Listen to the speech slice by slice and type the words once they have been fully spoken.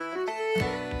Welcome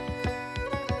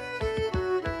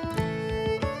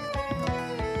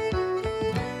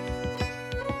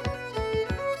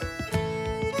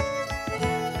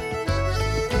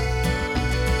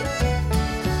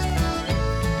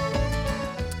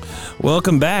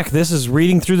back. This is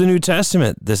Reading Through the New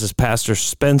Testament. This is Pastor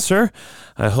Spencer.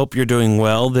 I hope you're doing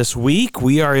well this week.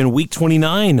 We are in week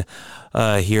 29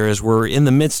 here as we're in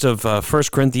the midst of 1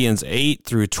 Corinthians 8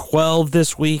 through 12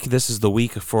 this week. This is the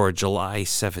week for July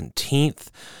 17th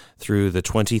through the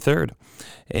 23rd.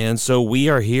 And so we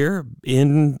are here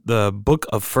in the book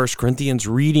of 1 Corinthians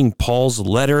reading Paul's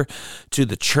letter to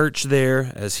the church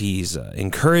there as he's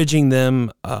encouraging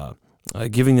them,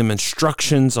 giving them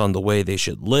instructions on the way they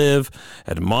should live,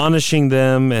 admonishing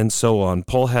them, and so on.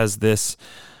 Paul has this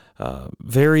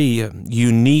very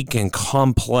unique and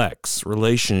complex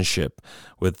relationship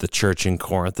with the church in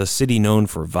Corinth, a city known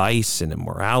for vice and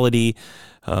immorality,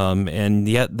 and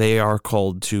yet they are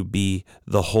called to be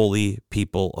the holy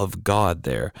people of God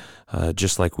there,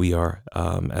 just like we are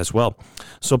as well.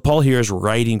 So Paul here is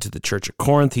writing to the church at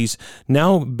Corinth. He's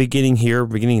now beginning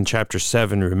in chapter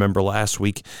 7. Remember last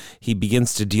week, he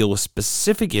begins to deal with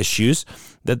specific issues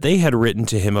that they had written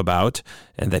to him about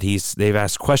and that they've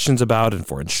asked questions about and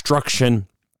for instruction.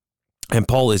 And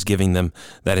Paul is giving them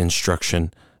that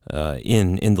instruction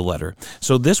in the letter.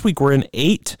 So this week we're in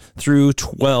 8 through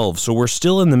 12. So we're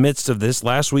still in the midst of this.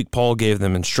 Last week Paul gave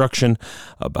them instruction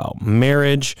about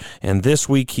marriage, and this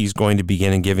week he's going to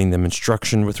begin in giving them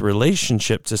instruction with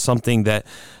relationship to something that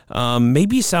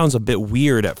maybe sounds a bit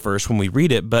weird at first when we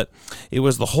read it, but it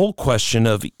was the whole question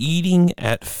of eating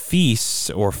at feasts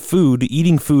or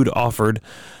eating food offered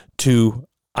to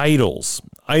idols,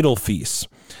 idol feasts.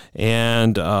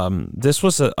 And this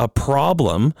was a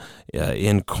problem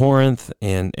in Corinth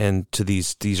and to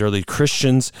these early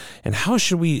Christians. And how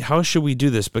should we do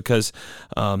this? Because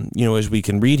as we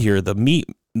can read here, the meat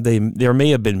there may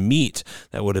have been meat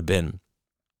that would have been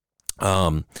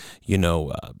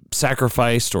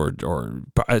sacrificed or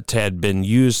had been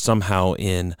used somehow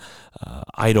in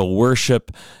idol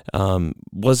worship.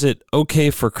 Was it okay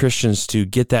for Christians to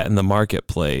get that in the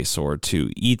marketplace or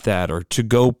to eat that or to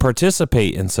go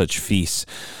participate in such feasts?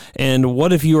 And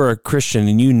what if you are a Christian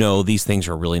and you know these things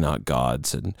are really not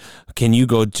God's? And can you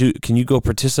go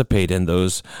participate in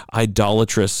those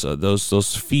idolatrous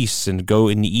those feasts and go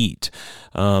and eat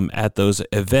at those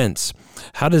events?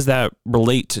 How does that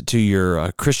relate to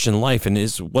your Christian life, and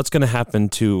is what's going to happen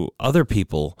to other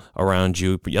people around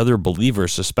you, other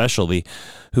believers especially,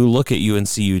 who look at you and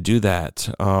see you do that?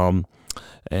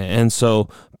 And so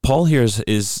Paul here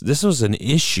this was an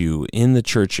issue in the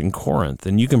church in Corinth,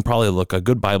 and you can probably look, a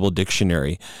good Bible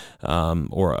dictionary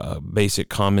or a basic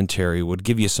commentary would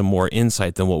give you some more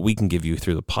insight than what we can give you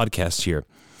through the podcast here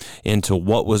into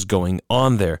what was going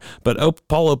on there. But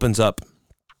Paul opens up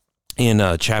in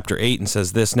chapter 8 and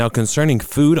says this: "Now concerning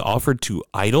food offered to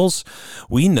idols,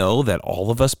 we know that all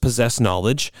of us possess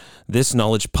knowledge. This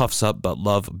knowledge puffs up, but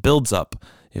love builds up.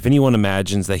 If anyone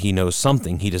imagines that he knows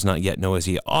something, he does not yet know as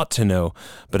he ought to know.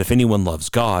 But if anyone loves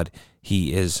God,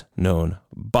 he is known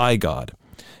by God."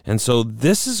 And so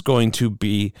this is going to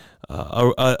be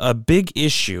a big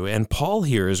issue, and Paul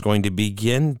here is going to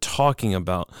begin talking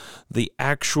about the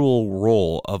actual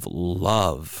role of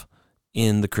love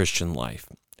in the Christian life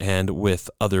and with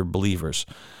other believers.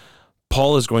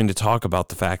 Paul is going to talk about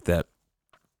the fact that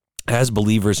as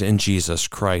believers in Jesus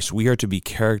Christ, we are to be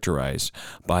characterized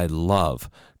by love,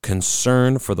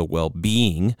 concern for the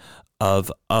well-being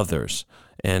of others,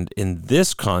 and in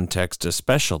this context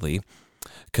especially,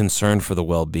 concern for the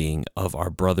well-being of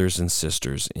our brothers and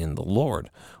sisters in the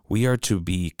Lord. We are to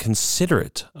be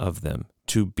considerate of them,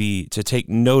 to take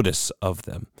notice of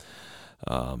them,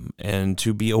 and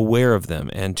to be aware of them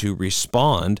and to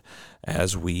respond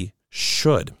as we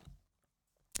should.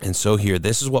 And so here,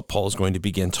 this is what Paul is going to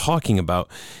begin talking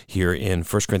about here in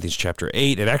 1 Corinthians chapter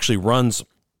 8. It actually runs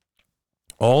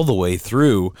all the way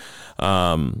through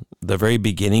the very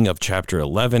beginning of chapter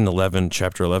 11,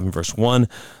 chapter 11, verse 1.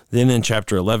 Then in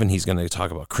chapter 11, he's going to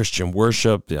talk about Christian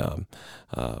worship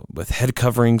with head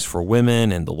coverings for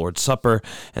women and the Lord's Supper.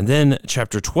 And then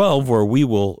chapter 12, where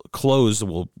we'll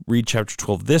read chapter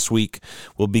 12 this week,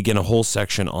 we'll begin a whole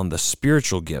section on the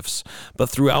spiritual gifts. But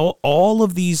throughout all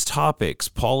of these topics,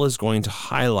 Paul is going to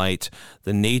highlight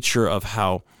the nature of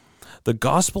how the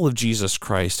gospel of Jesus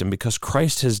Christ, and because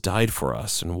Christ has died for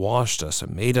us and washed us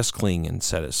and made us clean and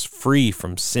set us free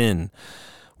from sin,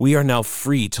 we are now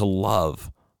free to love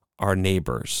our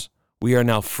neighbors. We are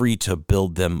now free to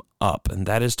build them up, and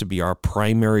that is to be our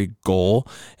primary goal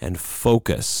and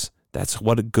focus That's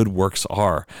what good works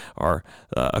are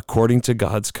according to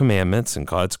God's commandments and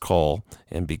God's call.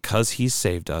 And because He's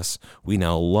saved us, we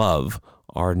now love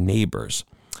our neighbors.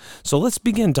 So let's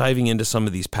begin diving into some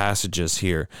of these passages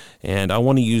here. And I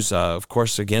want to use, of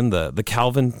course, again, the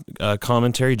Calvin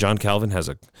commentary. John Calvin has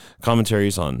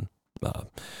commentaries on,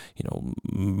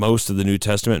 most of the New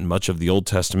Testament and much of the Old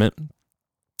Testament.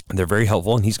 And they're very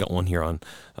helpful, and he's got one here on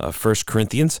 1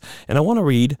 Corinthians. And I want to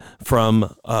read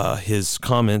from his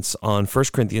comments on 1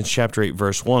 Corinthians chapter 8,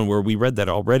 verse 1, where we read that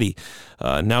already.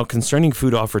 Now, concerning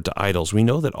food offered to idols, we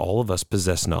know that all of us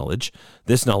possess knowledge.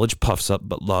 This knowledge puffs up,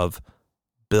 but love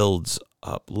builds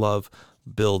up. Love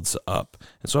builds up.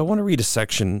 And so I want to read a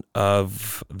section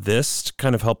of this to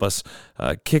kind of help us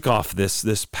kick off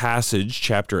this passage,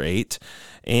 chapter 8.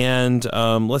 And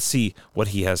let's see what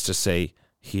he has to say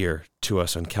here to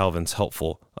us on Calvin's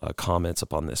helpful comments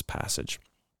upon this passage.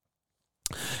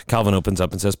 Calvin opens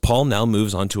up and says, Paul now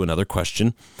moves on to another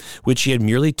question, which he had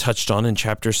merely touched on in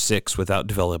chapter 6 without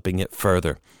developing it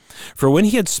further. For when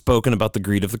he had spoken about the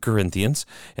greed of the Corinthians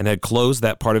and had closed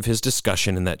that part of his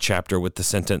discussion in that chapter with the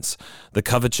sentence, the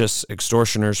covetous,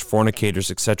 extortioners, fornicators,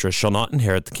 etc., shall not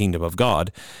inherit the kingdom of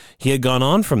God, he had gone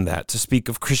on from that to speak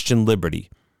of Christian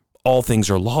liberty. All things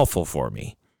are lawful for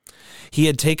me. He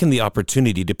had taken the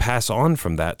opportunity to pass on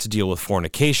from that to deal with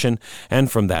fornication, and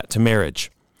from that to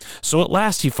marriage. So at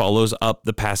last he follows up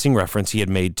the passing reference he had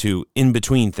made to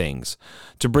in-between things,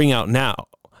 to bring out now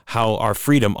how our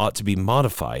freedom ought to be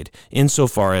modified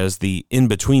insofar as the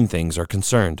in-between things are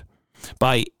concerned.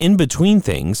 By in-between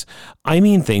things, I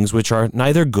mean things which are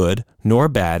neither good nor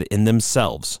bad in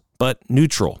themselves, but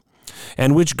neutral,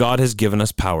 and which God has given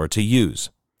us power to use.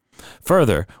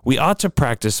 Further, we ought to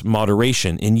practice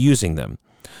moderation in using them,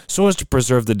 so as to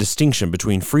preserve the distinction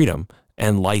between freedom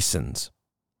and license.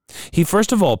 He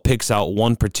first of all picks out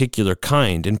one particular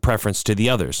kind in preference to the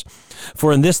others,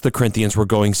 for in this the Corinthians were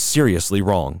going seriously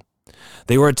wrong.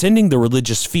 They were attending the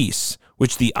religious feasts,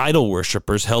 which the idol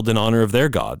worshippers held in honor of their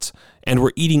gods, and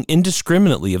were eating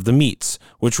indiscriminately of the meats,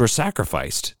 which were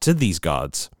sacrificed to these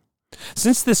gods.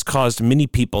 Since this caused many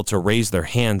people to raise their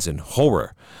hands in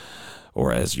horror,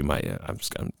 or as you might, I'm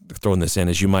throwing this in,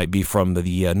 as you might be from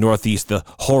the Northeast, the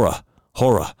horror.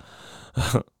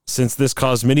 Since this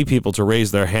caused many people to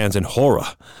raise their hands in horror,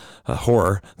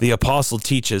 the apostle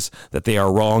teaches that they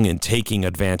are wrong in taking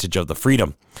advantage of the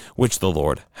freedom which the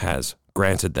Lord has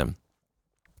granted them.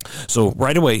 So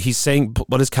right away, he's saying,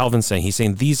 what is Calvin saying? He's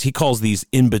saying he calls these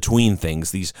in-between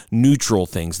things, these neutral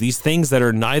things, these things that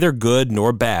are neither good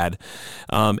nor bad.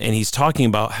 And he's talking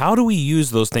about how do we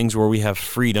use those things where we have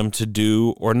freedom to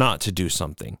do or not to do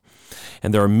something.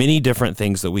 And there are many different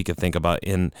things that we could think about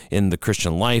in the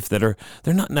Christian life that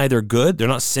they're not neither good, they're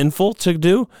not sinful to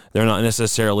do, they're not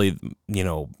necessarily,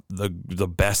 the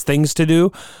best things to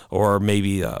do, or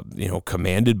maybe,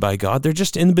 commanded by God. They're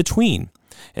just in between.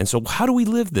 And so how do we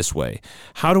live this way?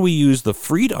 How do we use the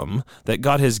freedom that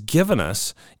God has given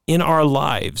us in our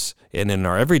lives and in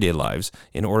our everyday lives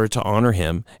in order to honor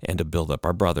Him and to build up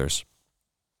our brothers?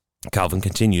 Calvin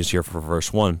continues here for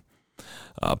verse 1.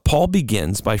 Paul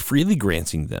begins by freely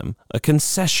granting them a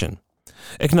concession,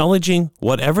 acknowledging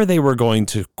whatever they were going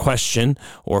to question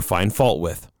or find fault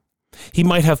with. He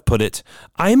might have put it,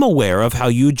 I am aware of how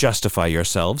you justify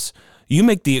yourselves. You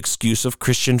make the excuse of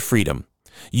Christian freedom.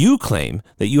 You claim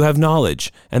that you have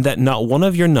knowledge, and that not one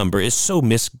of your number is so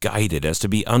misguided as to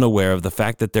be unaware of the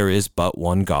fact that there is but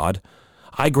one God.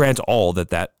 I grant all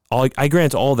that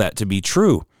to be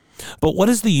true. But what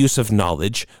is the use of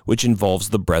knowledge which involves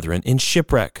the brethren in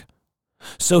shipwreck?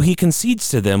 So he concedes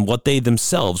to them what they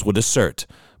themselves would assert,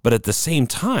 but at the same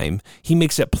time he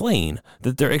makes it plain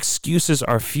that their excuses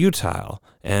are futile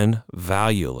and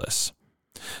valueless.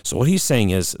 So what he's saying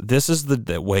is, this is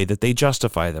the way that they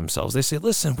justify themselves. They say,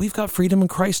 listen, we've got freedom in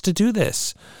Christ to do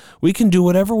this. We can do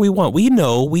whatever we want. We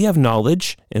know we have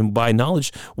knowledge, and by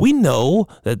knowledge, we know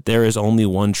that there is only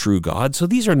one true God. So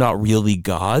these are not really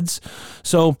gods.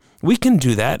 So we can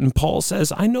do that. And Paul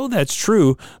says, I know that's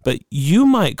true, but you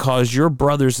might cause your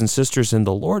brothers and sisters in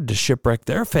the Lord to shipwreck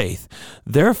their faith.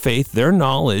 Their faith, their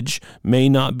knowledge may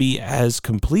not be as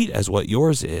complete as what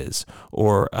yours is,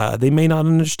 or they may not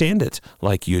understand it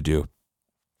like you do.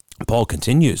 Paul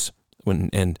continues,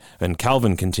 and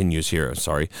Calvin continues here,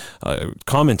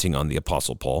 commenting on the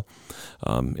Apostle Paul,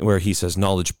 where he says,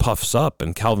 knowledge puffs up,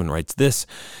 and Calvin writes this,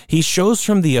 he shows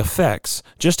from the effects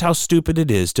just how stupid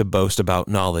it is to boast about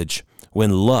knowledge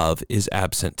when love is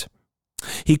absent.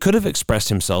 He could have expressed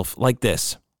himself like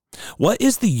this, what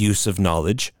is the use of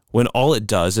knowledge when all it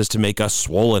does is to make us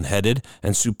swollen-headed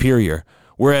and superior,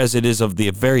 whereas it is of the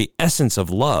very essence of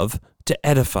love to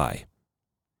edify?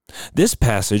 This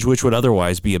passage, which would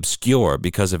otherwise be obscure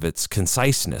because of its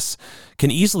conciseness,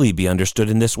 can easily be understood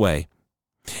in this way.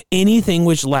 Anything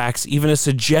which lacks even a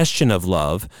suggestion of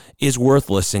love is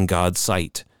worthless in God's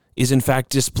sight, is in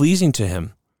fact displeasing to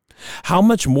him. How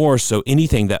much more so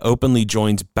anything that openly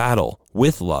joins battle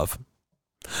with love?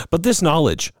 But this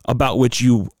knowledge about which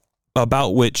you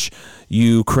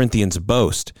Corinthians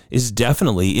boast is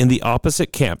definitely in the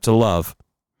opposite camp to love.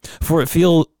 For it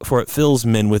fills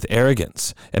men with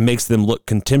arrogance and makes them look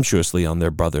contemptuously on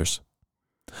their brothers.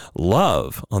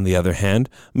 Love, on the other hand,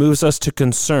 moves us to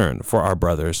concern for our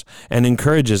brothers and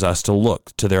encourages us to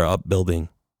look to their upbuilding.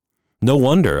 No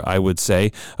wonder, I would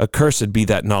say, accursed be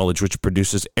that knowledge which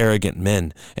produces arrogant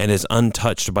men and is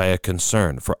untouched by a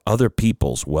concern for other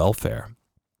people's welfare.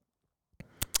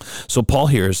 So Paul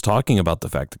here is talking about the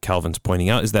fact that Calvin's pointing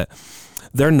out is that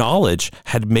their knowledge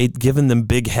had given them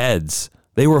big heads.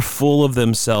 They were full of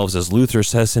themselves, as Luther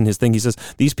says in his thing. He says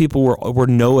these people were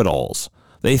know-it-alls.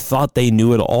 They thought they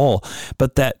knew it all,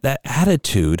 but that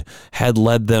attitude had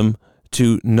led them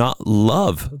to not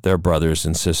love their brothers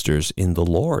and sisters in the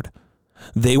Lord.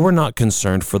 They were not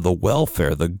concerned for the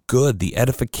welfare, the good, the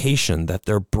edification that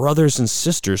their brothers and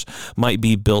sisters might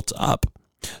be built up.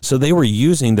 So they were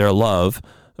using their love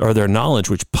or their knowledge,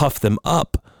 which puffed them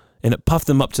up. And it puffed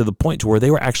them up to the point to where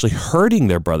they were actually hurting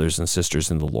their brothers and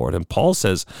sisters in the Lord. And Paul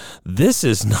says, this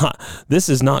is not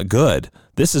good.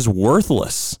 This is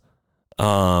worthless.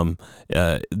 That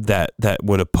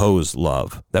would oppose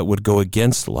love, that would go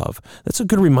against love. That's a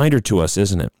good reminder to us,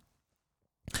 isn't it?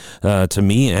 To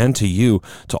me and to you,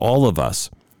 to all of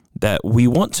us, that we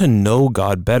want to know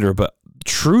God better, but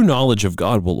true knowledge of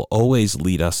God will always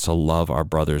lead us to love our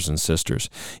brothers and sisters.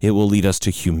 It will lead us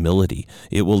to humility.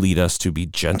 It will lead us to be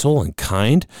gentle and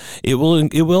kind. It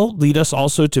will lead us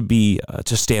also to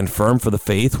stand firm for the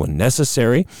faith when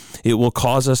necessary. It will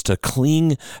cause us to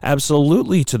cling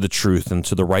absolutely to the truth and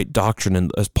to the right doctrine,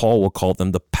 and as Paul will call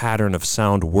them, the pattern of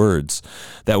sound words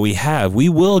that we have. We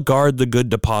will guard the good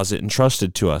deposit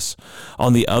entrusted to us.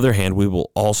 On the other hand, we will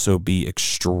also be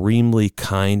extremely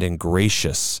kind and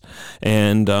gracious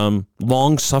and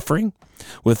long-suffering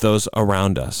with those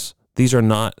around us. These are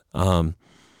not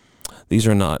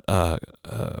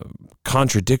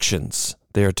contradictions.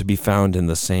 They are to be found in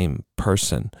the same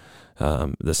person,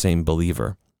 the same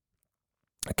believer.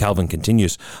 Calvin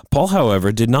continues, Paul,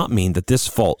 however, did not mean that this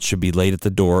fault should be laid at the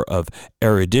door of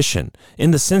erudition,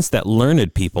 in the sense that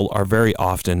learned people are very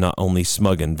often not only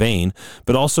smug and vain,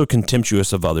 but also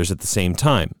contemptuous of others at the same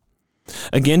time.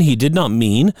 Again, he did not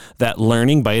mean that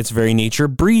learning by its very nature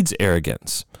breeds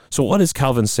arrogance. So what is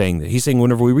Calvin saying there? He's saying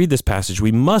whenever we read this passage,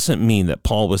 we mustn't mean that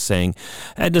Paul was saying,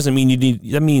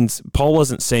 that means Paul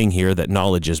wasn't saying here that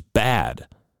knowledge is bad.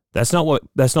 That's not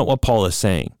what Paul is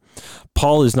saying.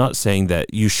 Paul is not saying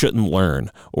that you shouldn't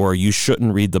learn, or you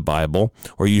shouldn't read the Bible,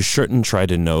 or you shouldn't try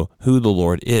to know who the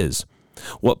Lord is.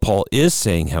 What Paul is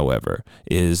saying, however,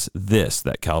 is this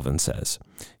that Calvin says.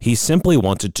 He simply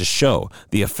wanted to show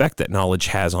the effect that knowledge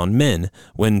has on men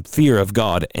when fear of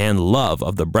God and love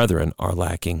of the brethren are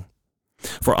lacking.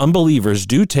 For unbelievers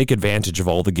do take advantage of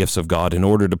all the gifts of God in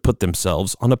order to put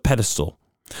themselves on a pedestal.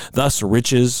 Thus,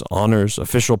 riches, honors,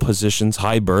 official positions,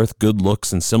 high birth, good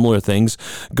looks, and similar things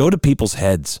go to people's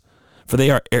heads, for they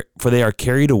are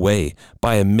carried away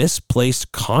by a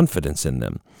misplaced confidence in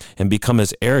them and become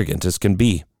as arrogant as can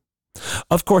be.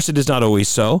 Of course, it is not always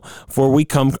so, for we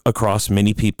come across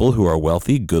many people who are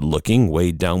wealthy, good-looking,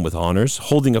 weighed down with honors,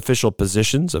 holding official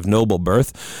positions of noble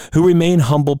birth, who remain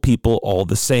humble people all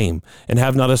the same, and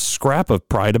have not a scrap of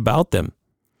pride about them.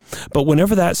 But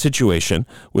whenever that situation,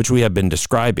 which we have been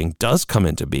describing, does come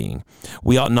into being,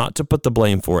 we ought not to put the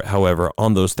blame for it, however,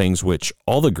 on those things which,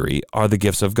 all agree, are the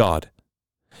gifts of God.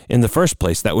 In the first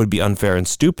place, that would be unfair and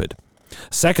stupid.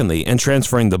 Secondly, in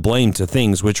transferring the blame to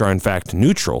things which are in fact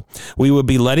neutral, we would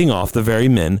be letting off the very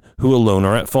men who alone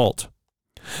are at fault.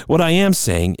 What I am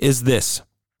saying is this: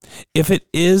 if it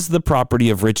is the property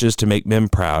of riches to make men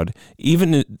proud,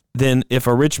 then if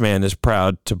a rich man is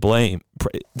proud,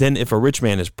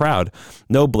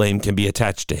 no blame can be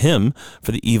attached to him,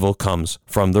 for the evil comes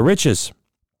from the riches.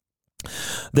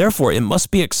 Therefore, it must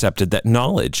be accepted that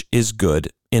knowledge is good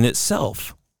in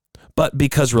itself. But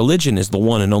because religion is the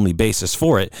one and only basis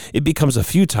for it, it becomes a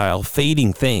futile,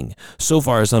 fading thing, so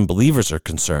far as unbelievers are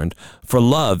concerned, for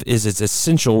love is its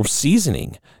essential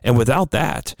seasoning, and without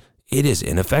that, it is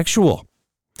ineffectual.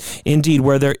 Indeed,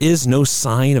 where there is no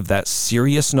sign of that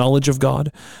serious knowledge of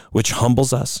God, which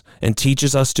humbles us and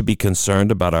teaches us to be concerned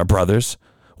about our brothers,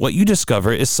 what you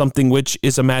discover is something which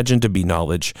is imagined to be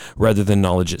knowledge rather than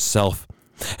knowledge itself,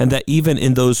 and that even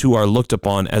in those who are looked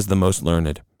upon as the most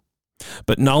learned.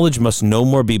 But knowledge must no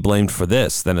more be blamed for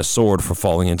this than a sword for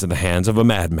falling into the hands of a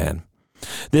madman.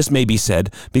 This may be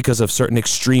said because of certain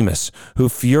extremists who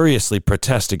furiously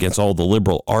protest against all the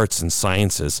liberal arts and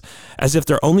sciences, as if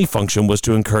their only function was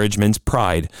to encourage men's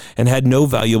pride and had no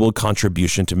valuable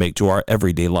contribution to make to our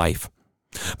everyday life.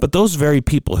 But those very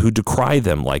people who decry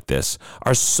them like this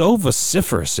are so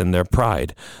vociferous in their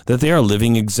pride that they are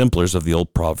living exemplars of the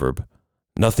old proverb,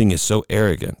 "Nothing is so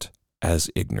arrogant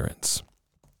as ignorance."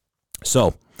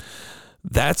 So,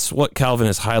 that's what Calvin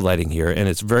is highlighting here, and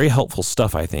it's very helpful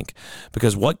stuff, I think,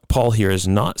 because what Paul here is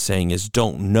not saying is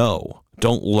don't know,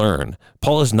 don't learn.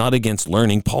 Paul is not against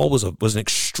learning. Paul was an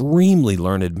extremely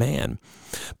learned man.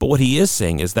 But what he is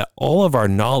saying is that all of our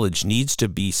knowledge needs to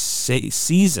be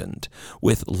seasoned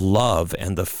with love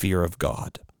and the fear of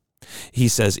God. He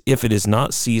says, if it is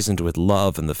not seasoned with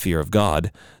love and the fear of God,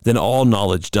 then all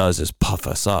knowledge does is puff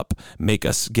us up,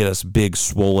 get us big,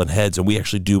 swollen heads, and we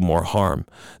actually do more harm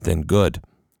than good.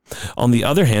 On the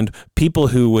other hand, people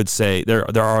who would say, there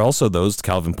are also those,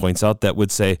 Calvin points out, that would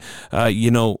say,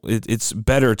 it's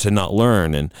better to not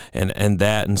learn and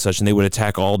that and such, and they would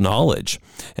attack all knowledge.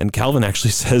 And Calvin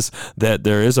actually says that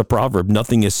there is a proverb,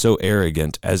 nothing is so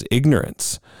arrogant as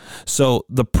ignorance. So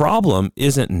the problem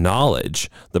isn't knowledge.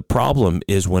 The problem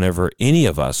is whenever any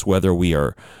of us, whether we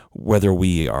are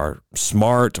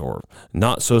smart or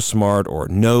not so smart, or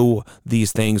know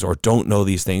these things or don't know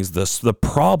these things, the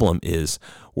problem is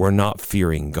we're not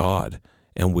fearing God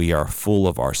and we are full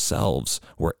of ourselves.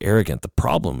 We're arrogant. The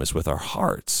problem is with our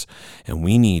hearts, and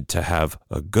we need to have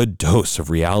a good dose of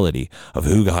reality of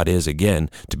who God is again,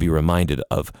 to be reminded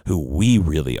of who we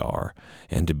really are,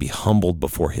 and to be humbled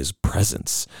before his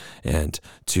presence, and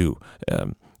to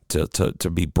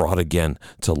be brought again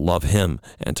to love him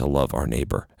and to love our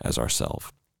neighbor as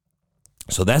ourselves.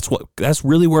 So that's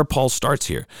really where Paul starts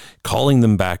here, calling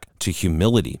them back to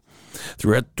humility.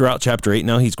 Throughout chapter 8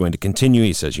 now, he's going to continue.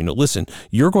 He says, listen,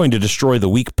 you're going to destroy the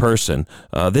weak person,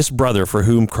 this brother for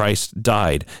whom Christ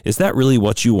died. Is that really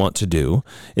what you want to do?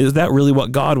 Is that really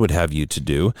what God would have you to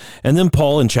do? And then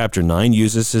Paul in chapter 9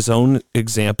 uses his own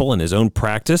example and his own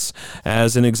practice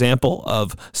as an example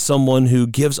of someone who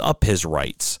gives up his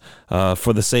rights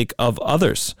for the sake of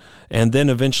others. And then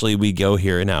eventually we go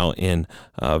here now in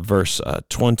verse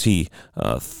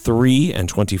 23 and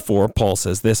 24. Paul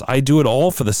says this, I do it all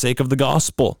for the sake of the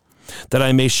gospel, that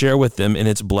I may share with them in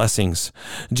its blessings.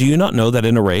 Do you not know that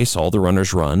in a race all the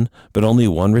runners run, but only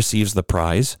one receives the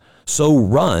prize? So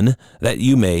run that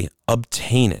you may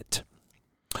obtain it.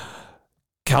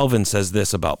 Calvin says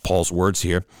this about Paul's words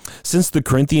here. Since the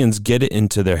Corinthians might get it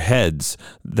into their heads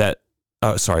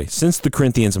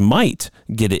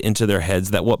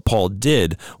that what Paul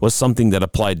did was something that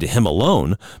applied to him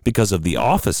alone because of the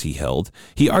office he held,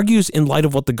 he argues in light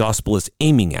of what the gospel is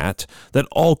aiming at, that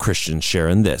all Christians share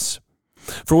in this.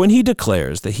 For when he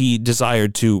declares that he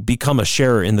desired to become a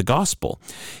sharer in the gospel,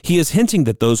 he is hinting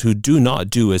that those who do not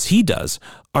do as he does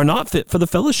are not fit for the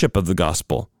fellowship of the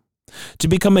gospel. To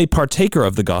become a partaker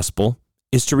of the gospel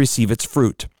is to receive its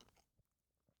fruit.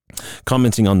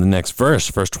 Commenting on the next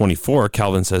verse 24,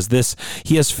 Calvin says this,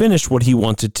 he has finished what he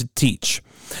wanted to teach.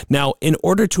 Now, in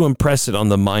order to impress it on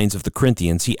the minds of the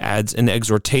Corinthians, he adds an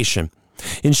exhortation.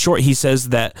 In short, he says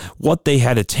that what they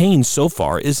had attained so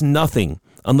far is nothing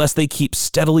unless they keep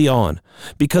steadily on,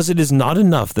 because it is not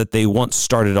enough that they once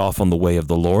started off on the way of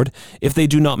the Lord if they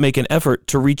do not make an effort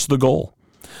to reach the goal.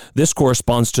 This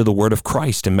corresponds to the word of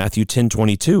Christ in Matthew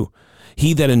 10:22.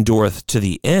 He that endureth to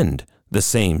the end, the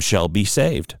same shall be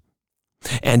saved.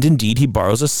 And indeed, he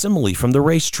borrows a simile from the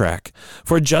racetrack.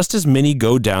 For just as many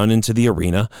go down into the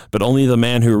arena, but only the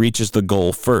man who reaches the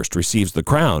goal first receives the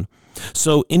crown,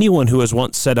 so anyone who has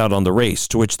once set out on the race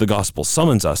to which the gospel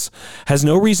summons us has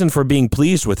no reason for being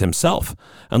pleased with himself,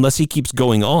 unless he keeps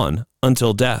going on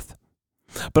until death.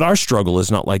 But our struggle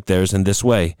is not like theirs in this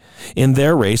way. In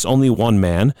their race, only one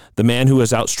man, the man who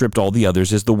has outstripped all the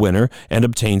others, is the winner and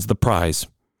obtains the prize.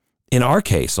 In our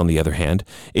case, on the other hand,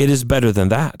 it is better than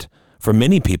that. For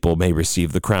many people may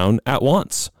receive the crown at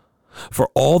once. For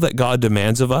all that God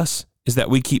demands of us is that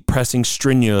we keep pressing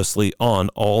strenuously on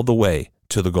all the way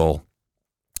to the goal.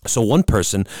 So one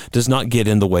person does not get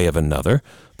in the way of another,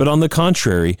 but on the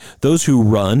contrary, those who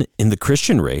run in the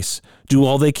Christian race do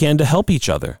all they can to help each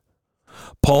other.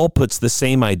 Paul puts the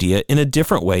same idea in a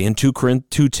different way in 2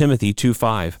 Timothy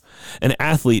 2:5. An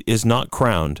athlete is not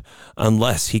crowned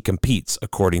unless he competes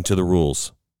according to the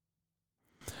rules.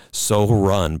 So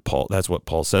run, Paul. That's what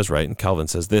Paul says, right? And Calvin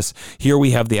says this. Here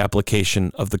we have the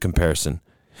application of the comparison.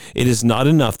 It is not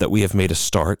enough that we have made a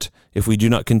start if we do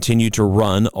not continue to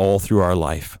run all through our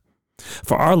life.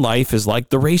 For our life is like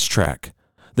the racetrack.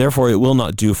 Therefore, it will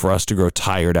not do for us to grow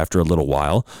tired after a little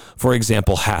while, for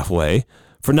example, halfway,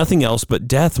 for nothing else but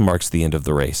death marks the end of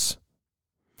the race.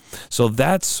 So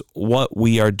that's what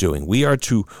we are doing. We are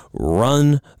to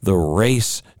run the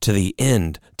race to the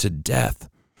end, to death.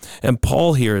 And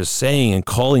Paul here is saying and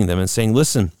calling them and saying,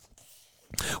 listen,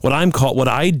 what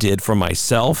I did for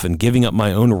myself and giving up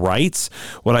my own rights,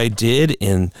 what I did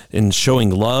in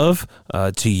showing love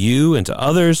to you and to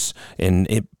others,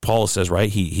 and Paul says, right,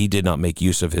 he did not make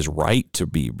use of his right to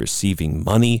be receiving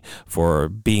money for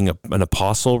being an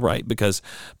apostle, right? Because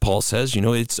Paul says,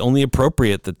 it's only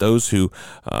appropriate that those who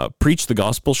preach the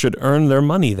gospel should earn their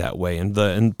money that way,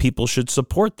 and people should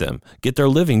support them, get their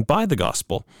living by the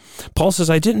gospel. Paul says,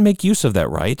 I didn't make use of that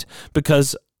right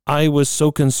because I was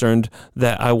so concerned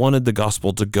that I wanted the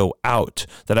gospel to go out,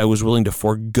 that I was willing to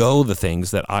forego the things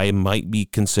that I might be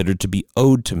considered to be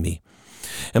owed to me.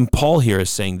 And Paul here is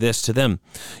saying this to them: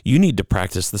 you need to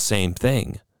practice the same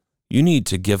thing. You need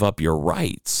to give up your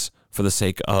rights for the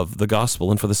sake of the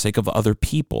gospel and for the sake of other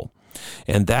people.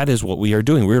 And that is what we are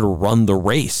doing. We're to run the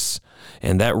race,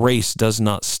 and that race does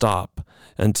not stop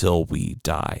until we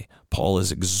die. Paul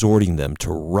is exhorting them to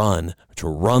run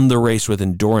the race with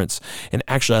endurance. And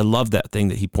actually, I love that thing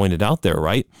that he pointed out there,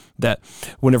 right? That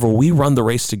whenever we run the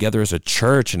race together as a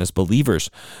church and as believers,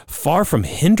 far from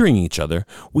hindering each other,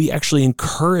 we actually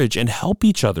encourage and help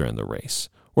each other in the race.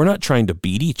 We're not trying to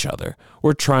beat each other.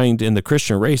 We're trying to, in the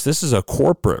Christian race, this is a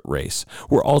corporate race.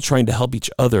 We're all trying to help each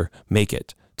other make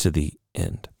it to the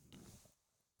end.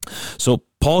 So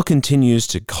Paul continues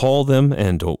to call them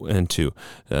and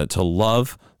to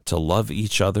love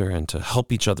each other and to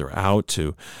help each other out,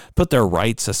 to put their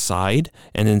rights aside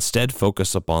and instead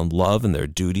focus upon love and their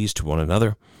duties to one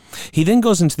another. He then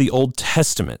goes into the Old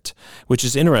Testament, which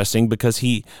is interesting because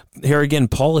here again,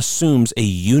 Paul assumes a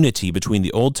unity between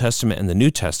the Old Testament and the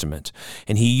New Testament,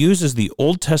 and he uses the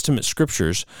Old Testament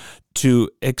scriptures to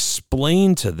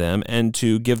explain to them and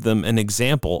to give them an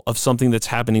example of something that's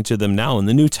happening to them now in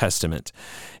the New Testament.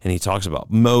 And he talks about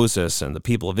Moses and the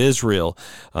people of Israel.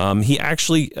 He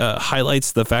actually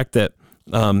highlights the fact that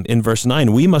in verse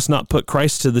 9, we must not put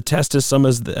Christ to the test as some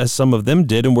of them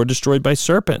did and were destroyed by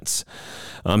serpents.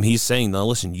 He's saying, now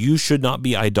listen, you should not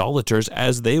be idolaters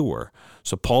as they were.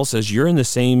 So Paul says you're in the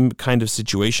same kind of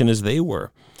situation as they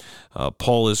were.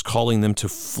 Paul is calling them to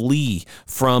flee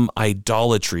from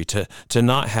idolatry, to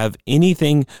not have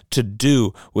anything to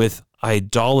do with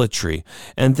idolatry.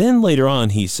 And then later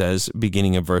on, he says,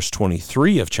 beginning in verse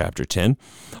 23 of chapter 10,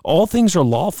 all things are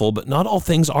lawful, but not all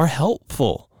things are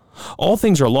helpful. All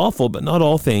things are lawful, but not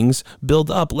all things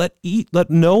build up. Let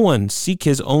no one seek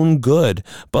his own good,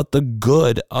 but the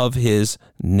good of his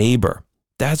neighbor.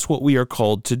 That's what we are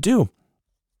called to do.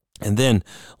 And then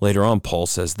later on, Paul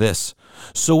says this: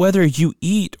 so whether you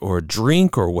eat or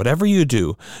drink or whatever you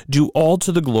do all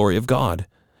to the glory of God.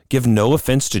 Give no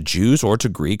offense to Jews or to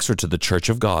Greeks or to the church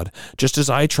of God, just as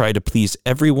I try to please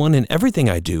everyone in everything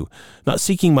I do, not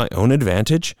seeking my own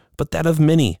advantage, but that of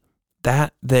many,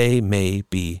 that they may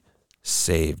be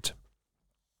saved.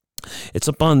 It's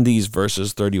upon these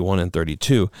verses 31 and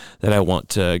 32 that I want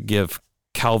to give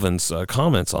Calvin's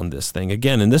comments on this thing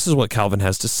again. And this is what Calvin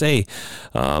has to say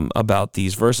about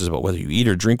these verses, about whether you eat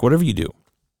or drink, whatever you do.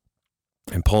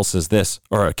 And Paul says this,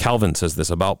 or Calvin says this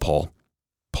about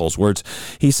Paul's words.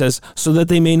 He says, so that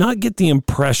they may not get the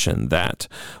impression that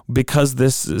because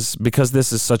this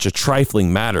is such a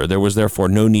trifling matter, there was therefore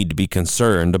no need to be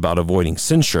concerned about avoiding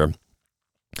censure.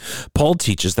 Paul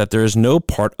teaches that there is no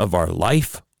part of our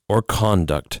life or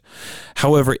conduct,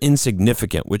 however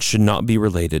insignificant, which should not be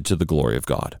related to the glory of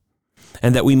God,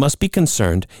 and that we must be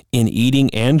concerned in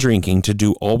eating and drinking to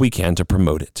do all we can to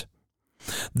promote it.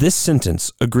 This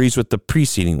sentence agrees with the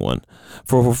preceding one,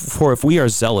 for if we are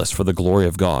zealous for the glory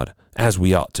of God, as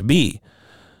we ought to be,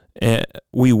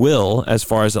 we will, as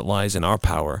far as it lies in our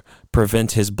power,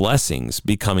 prevent his blessings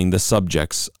becoming the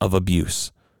subjects of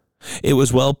abuse. It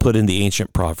was well put in the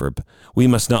ancient proverb, we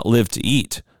must not live to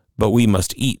eat, but we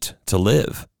must eat to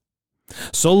live.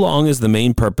 So long as the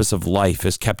main purpose of life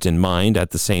is kept in mind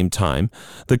at the same time,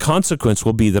 the consequence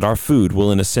will be that our food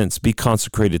will in a sense be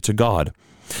consecrated to God,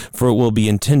 for it will be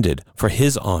intended for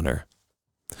his honor.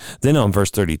 Then on verse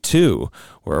 32,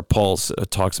 where Paul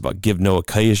talks about give no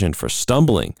occasion for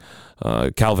stumbling,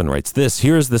 Calvin writes this: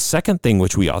 here is the second thing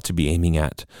which we ought to be aiming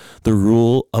at, the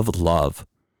rule of love.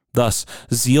 Thus,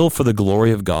 zeal for the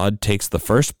glory of God takes the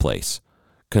first place,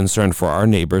 concern for our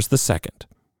neighbors the second.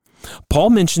 Paul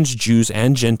mentions Jews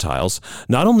and Gentiles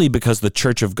not only because the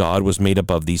church of God was made up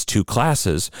of these two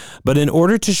classes, but in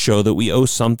order to show that we owe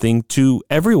something to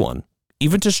everyone,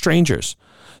 even to strangers,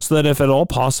 so that if at all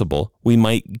possible, we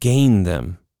might gain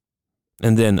them.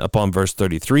 And then upon verse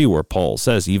 33, where Paul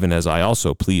says, even as I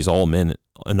also please all men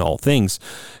in all things,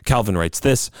 Calvin writes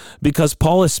this: because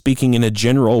Paul is speaking in a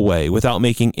general way without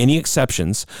making any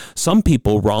exceptions, some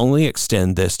people wrongly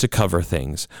extend this to cover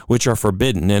things which are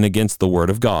forbidden and against the word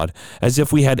of God, as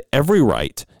if we had every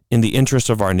right in the interest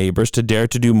of our neighbors to dare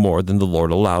to do more than the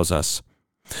Lord allows us.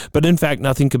 But in fact,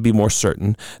 nothing could be more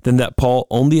certain than that Paul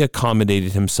only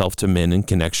accommodated himself to men in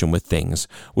connection with things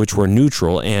which were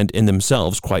neutral and in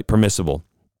themselves quite permissible.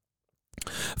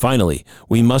 Finally,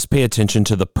 we must pay attention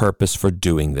to the purpose for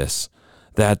doing this,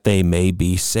 that they may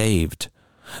be saved.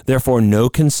 Therefore, no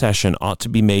concession ought to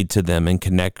be made to them in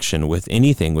connection with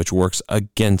anything which works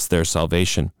against their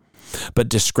salvation. But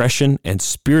discretion, and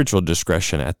spiritual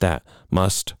discretion at that,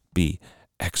 must be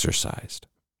exercised.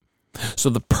 So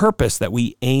the purpose that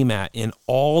we aim at in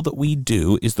all that we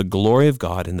do is the glory of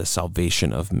God and the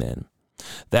salvation of men.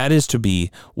 That is to be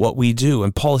what we do.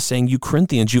 And Paul is saying, you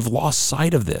Corinthians, you've lost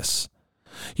sight of this.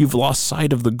 You've lost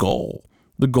sight of the goal.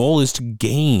 The goal is to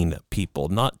gain people,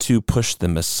 not to push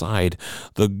them aside.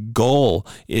 The goal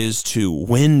is to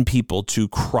win people to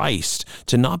Christ,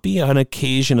 to not be an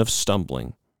occasion of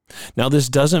stumbling. Now, this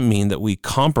doesn't mean that we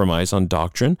compromise on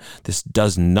doctrine. This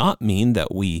does not mean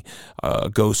that we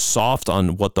go soft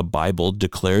on what the Bible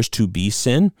declares to be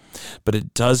sin, but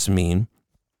it does mean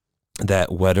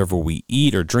that whatever we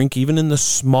eat or drink, even in the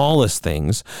smallest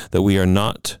things, that we are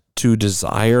not to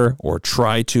desire or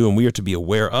try to, and we are to be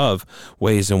aware of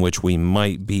ways in which we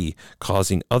might be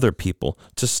causing other people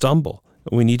to stumble.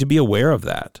 We need to be aware of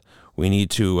that. We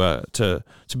need to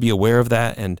be aware of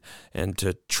that and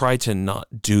to try to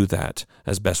not do that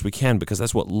as best we can, because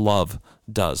that's what love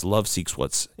does. Love seeks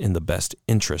what's in the best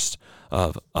interest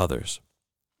of others.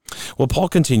 Well, Paul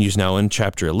continues now in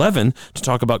chapter 11 to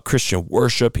talk about Christian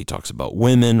worship. He talks about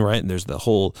women, right? And there's the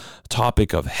whole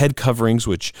topic of head coverings,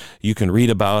 which you can read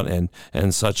about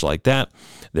and such like that.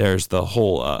 There's the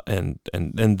whole, and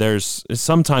there's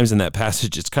sometimes in that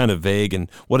passage, it's kind of vague,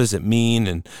 and what does it mean?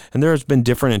 And there's been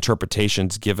different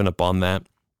interpretations given upon that.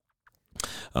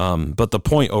 But the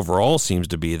point overall seems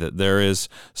to be that there is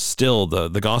still,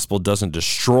 the gospel doesn't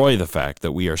destroy the fact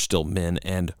that we are still men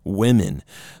and women.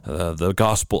 The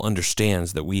gospel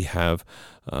understands that we have,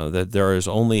 that there is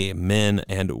only men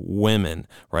and women,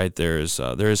 right? There is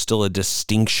still a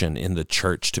distinction in the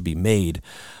church to be made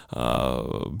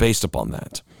based upon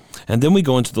that. And then we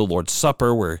go into the Lord's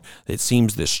Supper, where it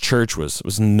seems this church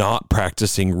was not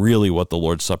practicing really what the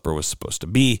Lord's Supper was supposed to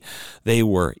be. They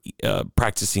were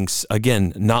practicing,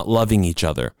 again, not loving each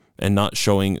other and not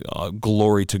showing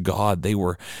glory to God. They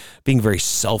were being very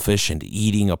selfish and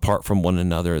eating apart from one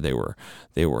another. They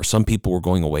were some people were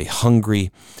going away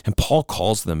hungry, and Paul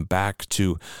calls them back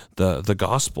to the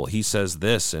gospel. He says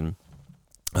this in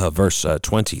verse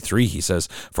 23, he says,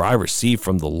 "For I received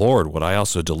from the Lord what I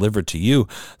also delivered to you,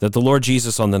 that the Lord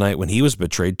Jesus on the night when he was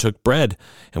betrayed took bread,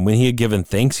 and when he had given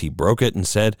thanks, he broke it and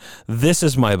said, 'This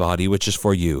is my body, which is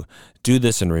for you. Do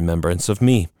this in remembrance of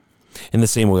me.' In the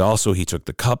same way also he took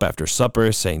the cup after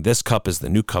supper, saying, 'This cup is the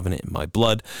new covenant in my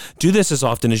blood. Do this as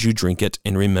often as you drink it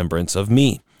in remembrance of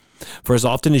me. For as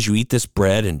often as you eat this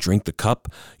bread and drink the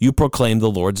cup, you proclaim the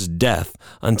Lord's death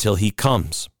until he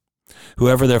comes.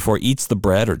 Whoever therefore eats the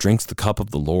bread or drinks the cup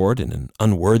of the Lord in an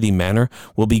unworthy manner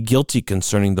will be guilty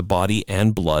concerning the body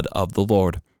and blood of the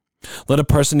Lord. Let a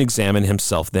person examine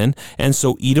himself then, and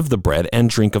so eat of the bread and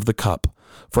drink of the cup.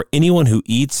 For anyone who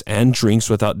eats and drinks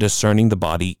without discerning the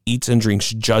body eats and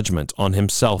drinks judgment on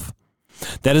himself.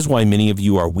 That is why many of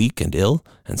you are weak and ill,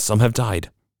 and some have died.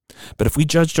 But if we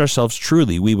judged ourselves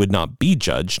truly, we would not be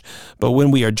judged. But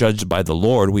when we are judged by the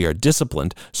Lord, we are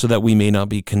disciplined, so that we may not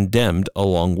be condemned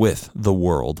along with the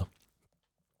world."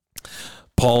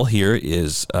 Paul here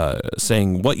is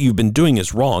saying what you've been doing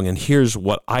is wrong, and here's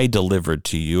what I delivered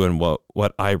to you and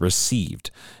what I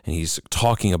received. And he's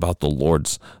talking about the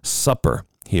Lord's Supper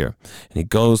here. And he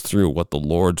goes through what the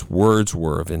Lord's words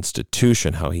were of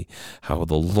institution, how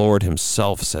the Lord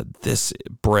himself said, "This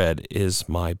bread is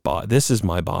my body. This is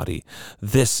my body.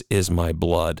 This is my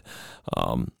blood."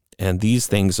 And these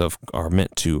things are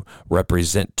meant to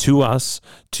represent to us,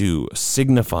 to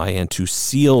signify and to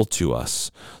seal to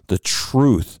us the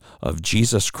truth of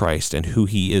Jesus Christ and who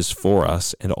he is for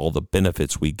us and all the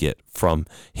benefits we get from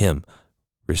him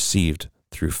received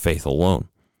through faith alone.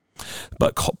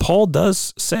 But Paul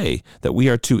does say that we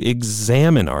are to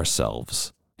examine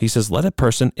ourselves. He says, let a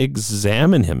person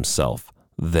examine himself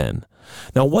then.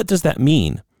 Now, what does that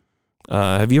mean?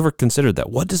 Have you ever considered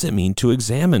that? What does it mean to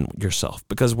examine yourself?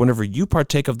 Because whenever you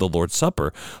partake of the Lord's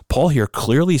Supper, Paul here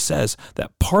clearly says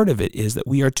that part of it is that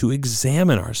we are to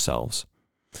examine ourselves.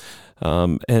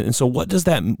 And so what does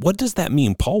that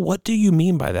mean? Paul, what do you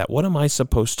mean by that? What am I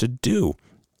supposed to do?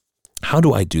 How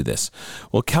do I do this?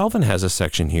 Well, Calvin has a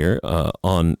section here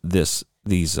on these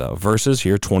verses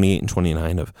here, 28 and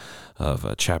 29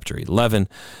 of chapter 11.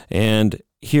 And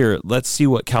here, let's see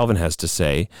what Calvin has to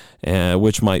say,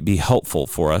 which might be helpful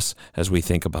for us as we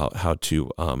think about how to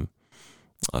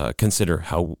consider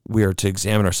how we are to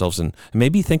examine ourselves, and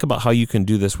maybe think about how you can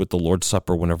do this with the Lord's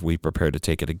Supper whenever we prepare to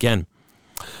take it again.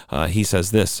 He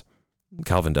says this,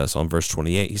 Calvin does, on verse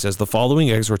 28. He says, "The following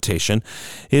exhortation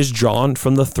is drawn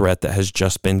from the threat that has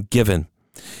just been given.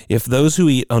 If those who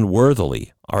eat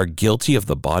unworthily are guilty of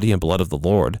the body and blood of the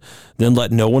Lord, then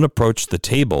let no one approach the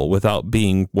table without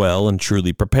being well and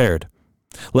truly prepared.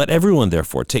 Let everyone,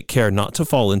 therefore, take care not to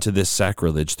fall into this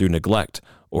sacrilege through neglect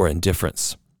or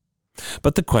indifference."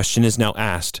 But the question is now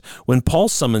asked, when Paul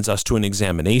summons us to an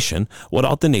examination, what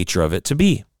ought the nature of it to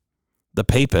be? The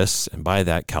papists, and by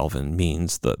that Calvin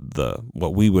means the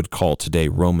what we would call today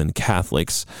Roman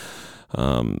Catholics,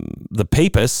 the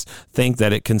papists think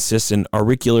that it consists in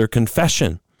auricular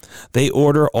confession. They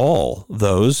order all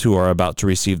those who are about to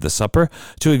receive the supper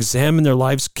to examine their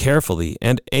lives carefully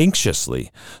and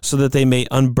anxiously, so that they may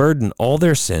unburden all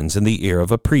their sins in the ear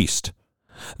of a priest.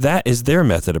 That is their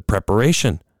method of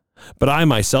preparation. But I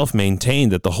myself maintain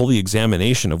that the holy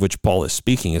examination of which Paul is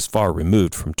speaking is far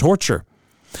removed from torture.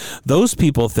 Those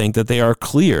people think that they are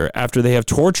clear after they have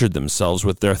tortured themselves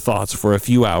with their thoughts for a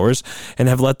few hours and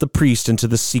have let the priest into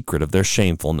the secret of their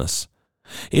shamefulness.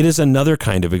 It is another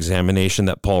kind of examination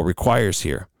that Paul requires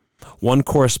here, one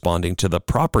corresponding to the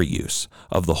proper use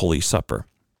of the Holy Supper.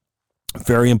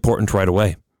 Very important right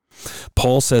away.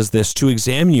 Paul says this: to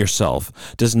examine yourself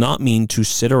does not mean to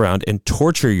sit around and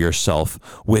torture yourself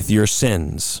with your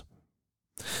sins.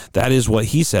 That is what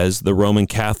he says the Roman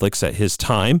Catholics at his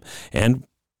time, and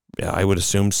I would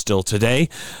assume still today,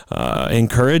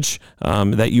 encourage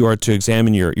that you are to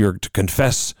examine to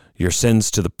confess your sins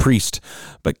to the priest.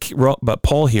 But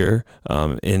Paul here,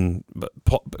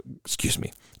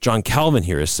 John Calvin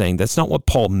here is saying that's not what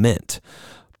Paul meant.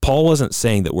 Paul wasn't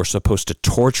saying that we're supposed to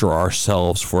torture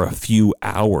ourselves for a few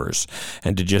hours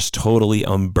and to just totally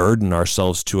unburden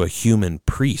ourselves to a human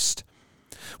priest.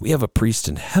 We have a priest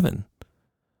in heaven.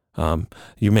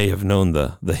 You may have known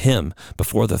the hymn,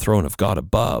 "Before the throne of God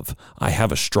above, I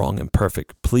have a strong and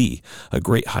perfect plea, a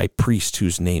great high priest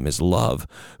whose name is love,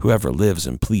 whoever lives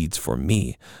and pleads for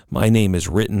me. My name is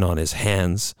written on his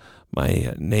hands,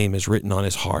 my name is written on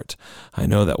his heart. I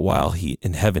know that while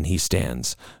in heaven he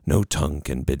stands, no tongue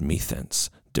can bid me thence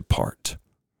depart."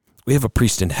 We have a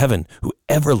priest in heaven who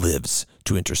ever lives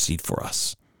to intercede for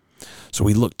us. So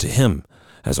we look to him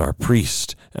as our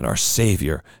priest and our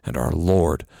Savior and our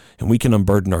Lord, and we can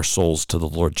unburden our souls to the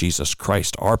Lord Jesus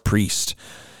Christ, our priest,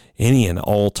 any and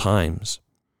all times.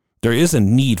 There is a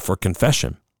need for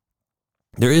confession.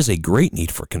 There is a great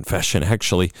need for confession,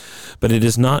 actually, but it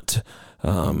is not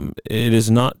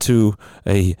to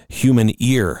a human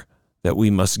ear that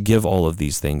we must give all of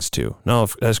these things to. Now,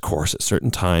 of course, at certain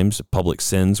times, public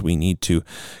sins, we need to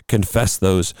confess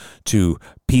those to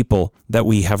people that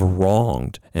we have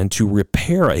wronged and to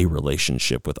repair a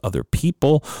relationship with other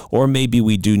people, or maybe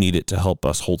we do need it to help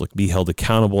us be held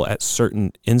accountable at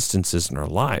certain instances in our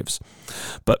lives.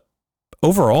 But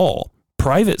overall,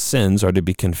 private sins are to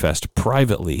be confessed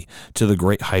privately to the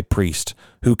great high priest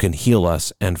who can heal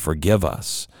us and forgive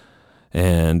us.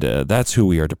 And that's who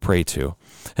we are to pray to.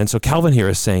 And so Calvin here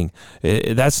is saying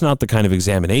that's not the kind of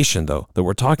examination, though, that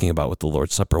we're talking about with the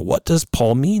Lord's Supper. What does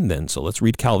Paul mean then? So let's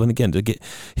read Calvin again to get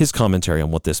his commentary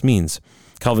on what this means.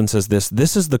 Calvin says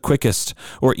this is the quickest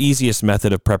or easiest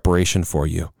method of preparation for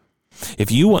you.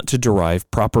 If you want to derive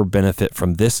proper benefit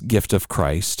from this gift of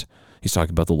Christ, he's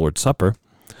talking about the Lord's Supper,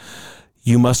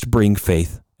 you must bring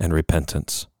faith and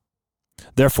repentance.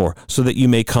 Therefore, so that you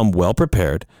may come well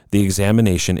prepared, the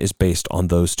examination is based on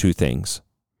those two things.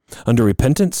 Under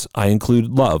repentance, I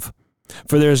include love,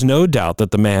 for there is no doubt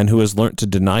that the man who has learnt to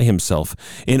deny himself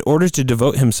in order to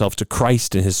devote himself to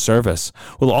Christ in his service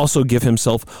will also give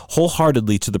himself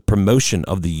wholeheartedly to the promotion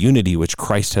of the unity which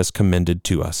Christ has commended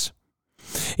to us.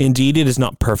 Indeed, it is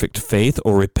not perfect faith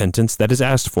or repentance that is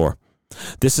asked for.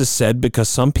 This is said because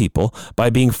some people, by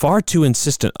being far too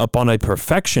insistent upon a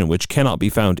perfection which cannot be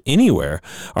found anywhere,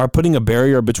 are putting a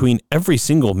barrier between every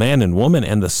single man and woman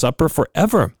and the supper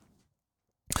forever.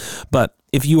 But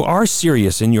if you are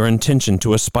serious in your intention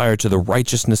to aspire to the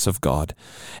righteousness of God,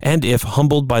 and if,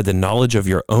 humbled by the knowledge of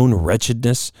your own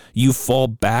wretchedness, you fall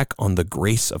back on the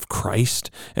grace of Christ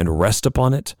and rest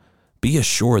upon it, be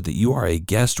assured that you are a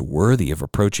guest worthy of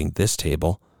approaching this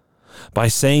table. By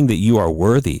saying that you are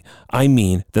worthy, I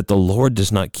mean that the Lord does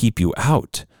not keep you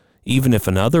out. even if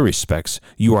in other respects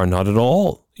you are not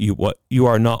all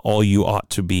you ought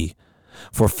to be.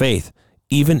 For faith,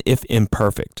 even if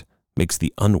imperfect, makes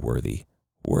the unworthy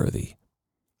worthy.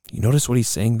 You notice what he's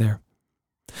saying there?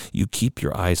 You keep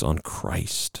your eyes on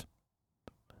Christ.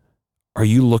 Are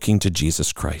you looking to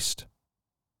Jesus Christ?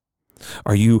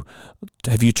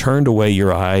 Have you turned away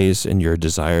your eyes and your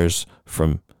desires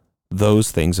from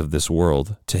those things of this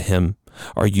world to him?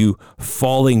 Are you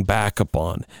falling back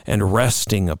upon and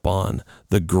resting upon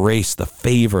the grace, the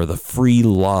favor, the free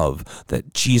love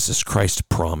that Jesus Christ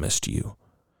promised you?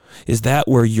 Is that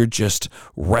where you're just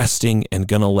resting and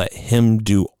going to let him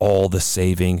do all the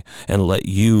saving and let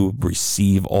you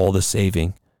receive all the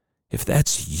saving? If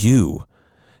that's you,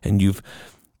 and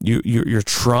you're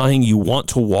trying, you want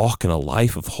to walk in a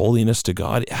life of holiness to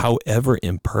God, however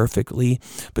imperfectly,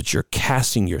 but you're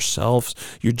casting yourselves,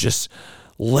 you're just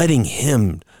letting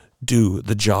him do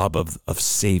the job of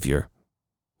Savior,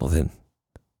 well then,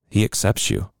 he accepts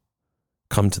you.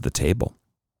 Come to the table.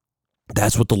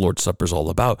 That's what the Lord's Supper is all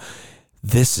about.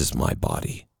 This is my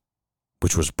body,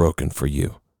 which was broken for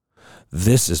you.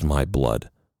 This is my blood,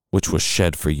 which was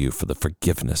shed for you for the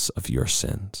forgiveness of your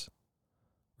sins.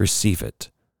 Receive it.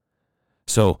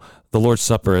 So the Lord's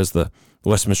Supper, as the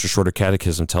Westminster Shorter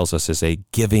Catechism tells us, is a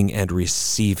giving and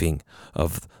receiving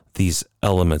of these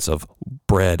elements of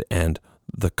bread and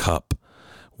the cup,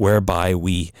 whereby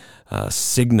we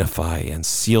signify and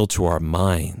seal to our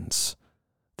minds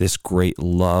this great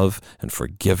love and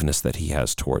forgiveness that he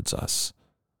has towards us.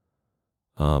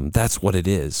 That's what it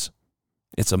is.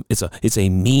 It's a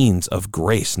means of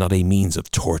grace, not a means of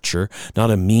torture,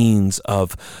 not a means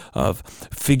of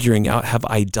figuring out, have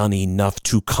I done enough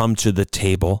to come to the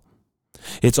table?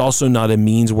 It's also not a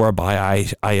means whereby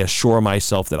I assure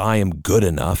myself that I am good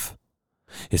enough.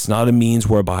 It's not a means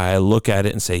whereby I look at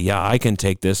it and say, yeah, I can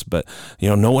take this, but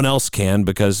no one else can,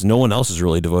 because no one else is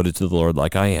really devoted to the Lord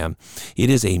like I am. It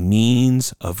is a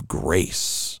means of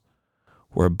grace,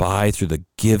 whereby through the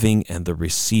giving and the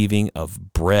receiving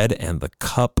of bread and the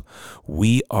cup,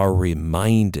 we are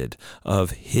reminded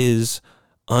of his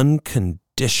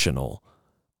unconditional,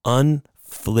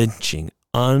 unflinching,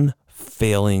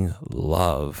 unfailing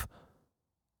love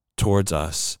towards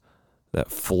us that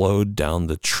flowed down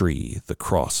the tree, the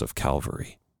cross of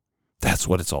Calvary. That's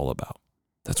what it's all about.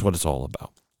 That's what it's all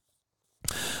about.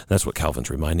 That's what Calvin's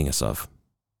reminding us of.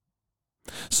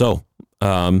 So,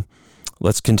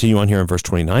 let's continue on here in verse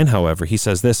 29. However, he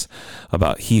says this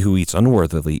about he who eats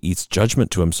unworthily eats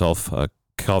judgment to himself.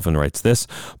 Calvin writes this: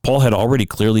 Paul had already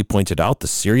clearly pointed out the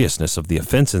seriousness of the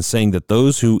offense in saying that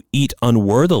those who eat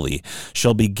unworthily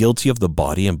shall be guilty of the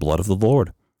body and blood of the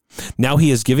Lord. Now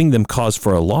he is giving them cause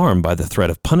for alarm by the threat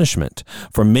of punishment,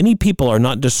 for many people are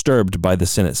not disturbed by the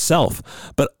sin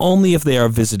itself, but only if they are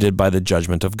visited by the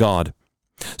judgment of God.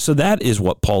 So that is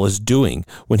what Paul is doing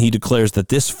when he declares that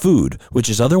this food, which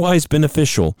is otherwise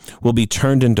beneficial, will be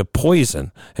turned into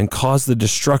poison and cause the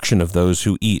destruction of those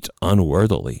who eat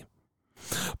unworthily.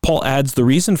 Paul adds the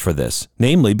reason for this,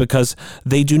 namely because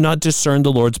they do not discern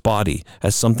the Lord's body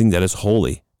as something that is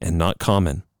holy and not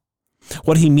common.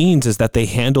 What he means is that they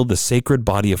handle the sacred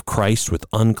body of Christ with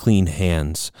unclean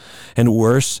hands, and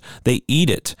worse, they eat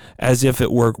it as if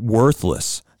it were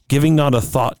worthless, giving not a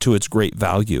thought to its great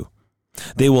value.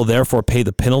 They will therefore pay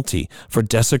the penalty for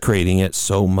desecrating it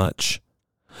so much.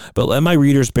 But let my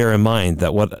readers bear in mind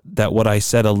that what I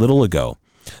said a little ago,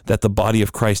 that the body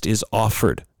of Christ is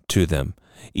offered to them,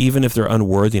 even if their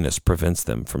unworthiness prevents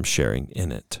them from sharing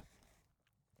in it.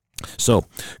 So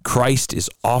Christ is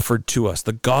offered to us.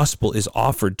 The gospel is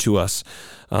offered to us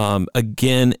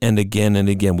again and again and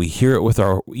again. We hear it with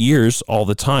our ears all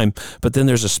the time, but then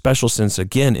there's a special sense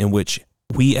again in which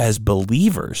we as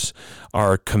believers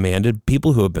are commanded,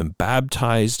 people who have been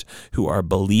baptized, who are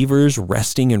believers,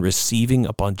 resting and receiving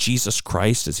upon Jesus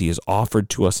Christ as he is offered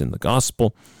to us in the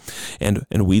gospel, and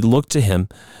we look to him.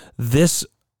 This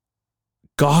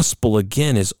gospel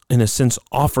again is in a sense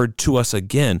offered to us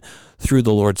again through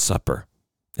the Lord's Supper.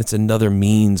 It's another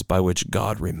means by which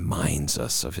God reminds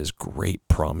us of his great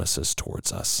promises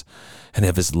towards us and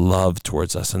of his love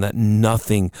towards us, and that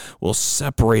nothing will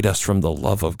separate us from the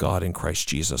love of God in Christ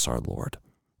Jesus our Lord.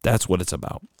 That's what it's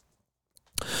about.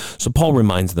 So Paul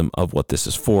reminds them of what this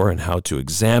is for and how to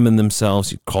examine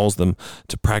themselves. He calls them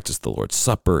to practice the Lord's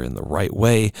Supper in the right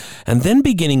way. And then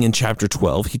beginning in chapter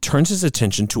 12, he turns his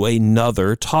attention to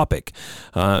another topic.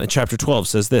 Chapter 12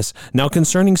 says this: Now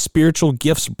concerning spiritual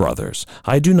gifts, brothers,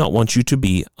 I do not want you to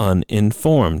be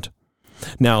uninformed.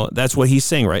 Now, that's what he's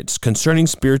saying, right? It's concerning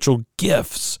spiritual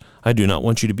gifts. I do not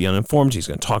want you to be uninformed. He's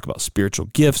going to talk about spiritual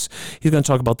gifts. He's going to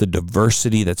talk about the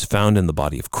diversity that's found in the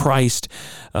body of Christ.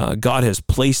 God has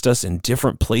placed us in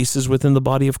different places within the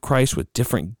body of Christ with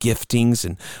different giftings,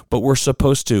 but we're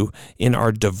supposed to, in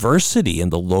our diversity in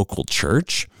the local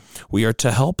church, we are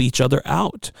to help each other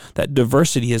out. That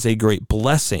diversity is a great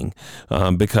blessing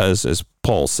because, as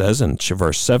Paul says in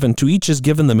verse 7, to each is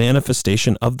given the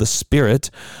manifestation of the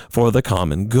Spirit for the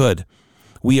common good.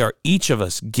 We are each of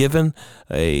us given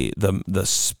the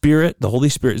Spirit. The Holy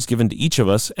Spirit is given to each of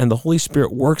us, and the Holy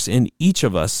Spirit works in each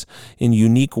of us in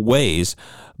unique ways.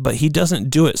 But he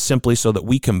doesn't do it simply so that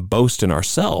we can boast in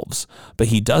ourselves, but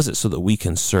he does it so that we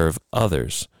can serve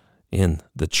others in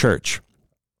the church.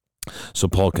 So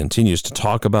Paul continues to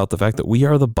talk about the fact that we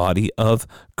are the body of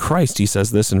Christ. He says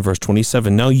this in verse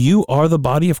 27, now you are the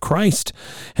body of Christ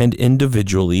and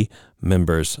individually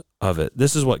members of it.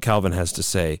 This is what Calvin has to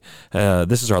say.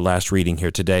 This is our last reading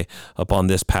here today upon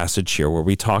this passage here where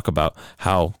we talk about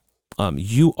how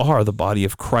you are the body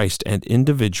of Christ and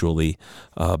individually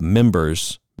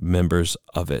members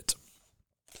of it.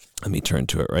 Let me turn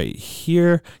to it right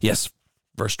here. Yes,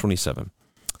 verse 27.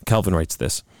 Calvin writes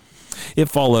this. It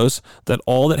follows that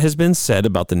all that has been said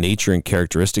about the nature and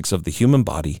characteristics of the human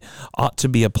body ought to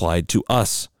be applied to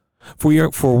us.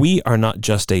 For we are not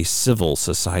just a civil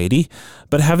society,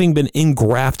 but having been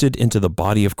engrafted into the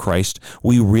body of Christ,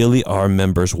 we really are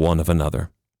members one of another.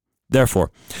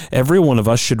 Therefore, every one of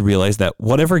us should realize that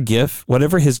whatever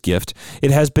his gift,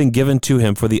 it has been given to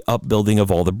him for the upbuilding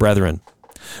of all the brethren.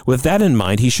 With that in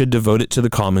mind, he should devote it to the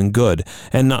common good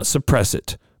and not suppress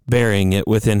it, burying it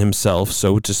within himself,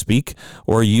 so to speak,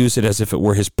 or use it as if it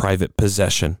were his private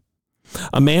possession.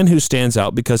 A man who stands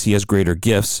out because he has greater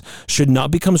gifts should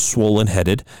not become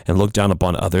swollen-headed and look down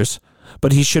upon others,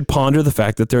 but he should ponder the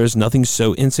fact that there is nothing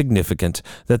so insignificant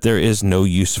that there is no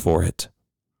use for it.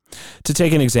 To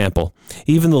take an example,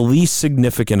 even the least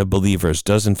significant of believers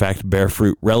does in fact bear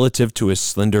fruit relative to his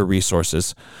slender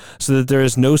resources, so that there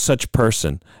is no such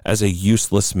person as a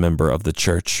useless member of the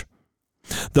church.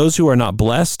 Those who are not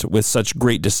blessed with such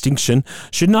great distinction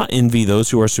should not envy those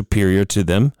who are superior to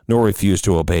them, nor refuse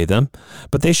to obey them,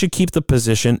 but they should keep the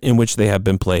position in which they have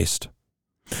been placed.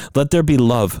 Let there be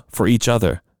love for each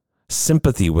other,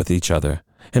 sympathy with each other,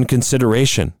 and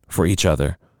consideration for each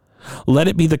other. Let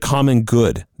it be the common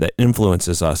good that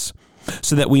influences us,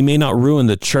 so that we may not ruin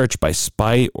the church by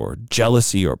spite or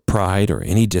jealousy or pride or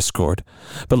any discord,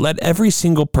 but let every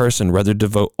single person rather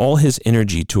devote all his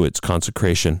energy to its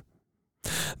consecration.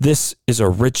 This is a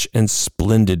rich and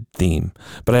splendid theme,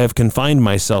 but I have confined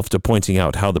myself to pointing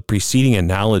out how the preceding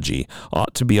analogy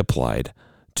ought to be applied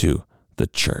to the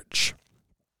church.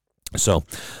 So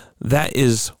that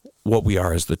is what we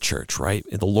are as the church, right?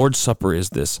 The Lord's Supper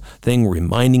is this thing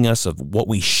reminding us of what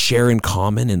we share in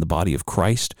common in the body of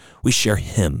Christ. We share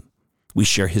him. We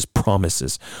share his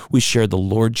promises. We share the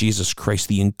Lord Jesus Christ,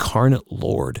 the incarnate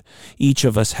Lord. Each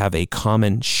of us have a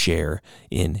common share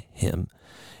in him.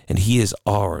 And he is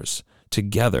ours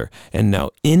together. And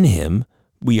now in him,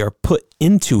 we are put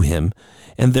into him.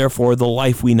 And therefore, the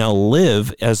life we now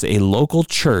live as a local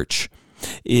church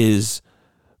is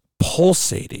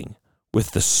pulsating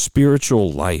with the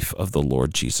spiritual life of the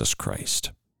Lord Jesus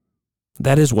Christ.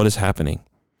 That is what is happening.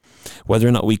 Whether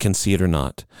or not we can see it or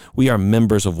not, we are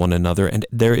members of one another. And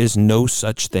there is no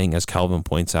such thing, as Calvin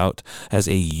points out, as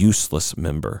a useless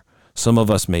member. Some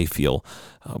of us may feel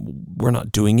we're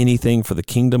not doing anything for the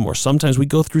kingdom, or sometimes we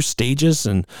go through stages,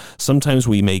 and sometimes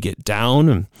we may get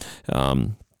down,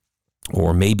 and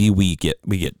or maybe we get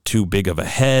too big of a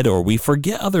head, or we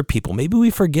forget other people. Maybe we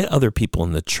forget other people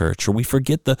in the church, or we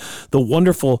forget the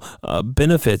wonderful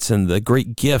benefits and the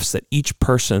great gifts that each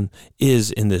person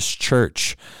is in this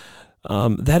church.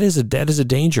 That is a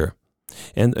danger.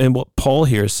 And what Paul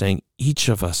here is saying, each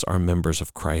of us are members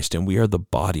of Christ, and we are the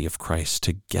body of Christ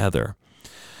together.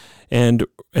 And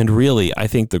really, I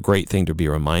think the great thing to be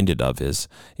reminded of is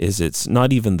it's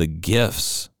not even the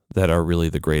gifts that are really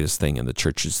the greatest thing in the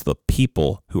church. It's the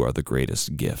people who are the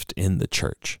greatest gift in the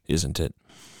church, isn't it?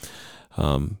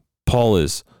 Paul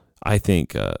is, I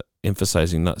think,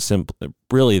 emphasizing not simply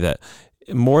really that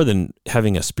more than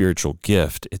having a spiritual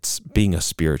gift, it's being a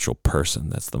spiritual person.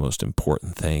 That's the most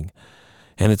important thing.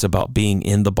 And it's about being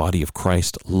in the body of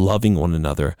Christ, loving one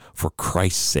another for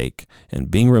Christ's sake, and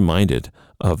being reminded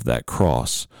of that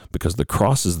cross, because the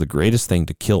cross is the greatest thing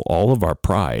to kill all of our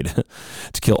pride,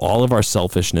 to kill all of our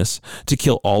selfishness, to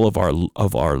kill all of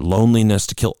our loneliness,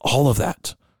 to kill all of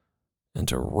that, and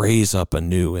to raise up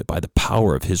anew by the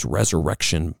power of his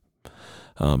resurrection,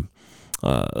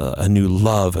 a new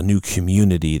love, a new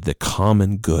community, the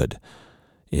common good.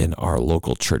 in our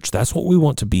local church. That's what we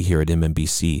want to be here at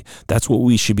MMBC. That's what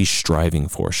we should be striving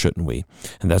for, shouldn't we?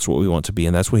 And that's what we want to be,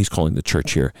 and that's what he's calling the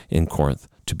church here in Corinth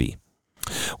to be.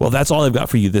 Well, that's all I've got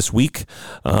for you this week.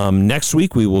 Next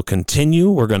week, we will continue.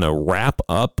 We're going to wrap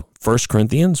up 1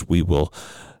 Corinthians. We will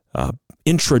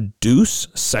introduce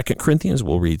 2 Corinthians.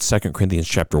 We'll read 2 Corinthians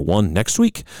chapter 1 next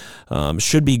week.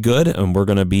 Should be good. And we're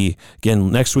going to be,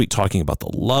 again, next week talking about the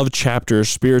love chapter,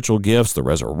 spiritual gifts, the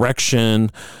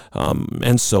resurrection,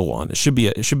 and so on. It should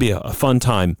be a fun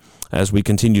time as we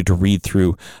continue to read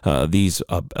through these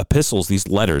epistles, these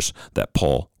letters that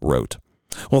Paul wrote.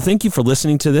 Well, thank you for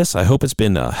listening to this. I hope it's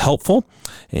been helpful,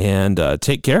 and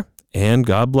take care, and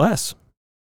God bless.